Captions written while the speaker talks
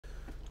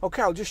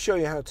Okay, I'll just show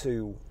you how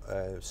to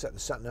set the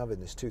sat nav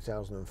in this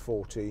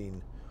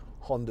 2014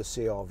 Honda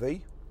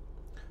CR-V.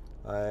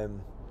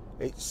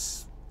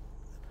 It's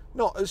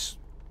not as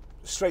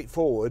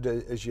straightforward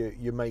as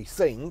you may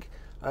think.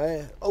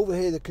 Over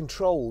here, the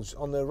controls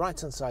on the right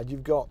hand side,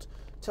 you've got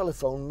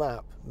telephone,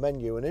 map,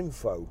 menu and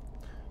info.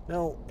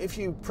 Now if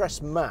you press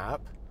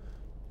map,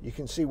 you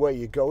can see where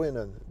you're going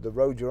and the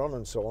road you're on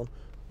and so on,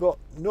 but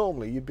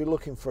normally you'd be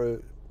looking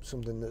for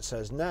something that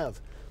says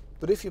nav.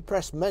 But if you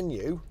press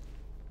menu,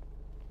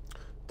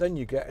 then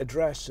you get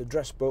address,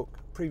 address book,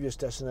 previous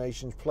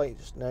destinations,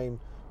 place name,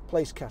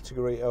 place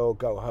category, or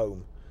go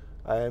home.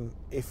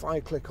 If I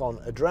click on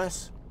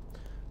address,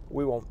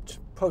 we want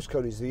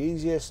postcode is the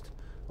easiest,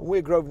 and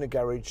we're Grosvenor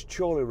Garage,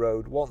 Chorley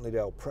Road,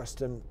 Wantleydale,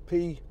 Preston,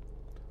 PR5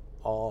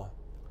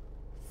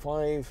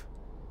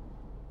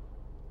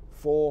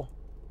 4JS.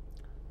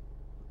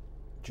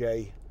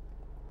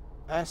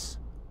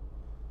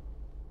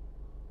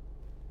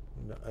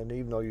 And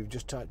even though you've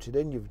just typed it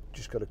in, you've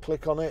just got to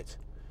click on it,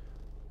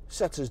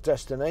 set as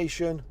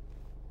destination.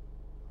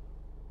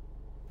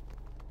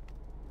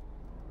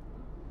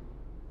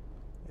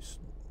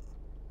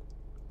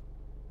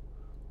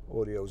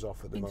 Audio's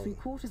off at the moment. In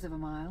 3/4 of a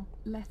mile,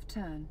 left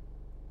turn.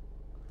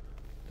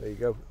 There you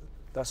go.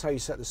 That's how you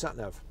set the sat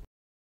nav.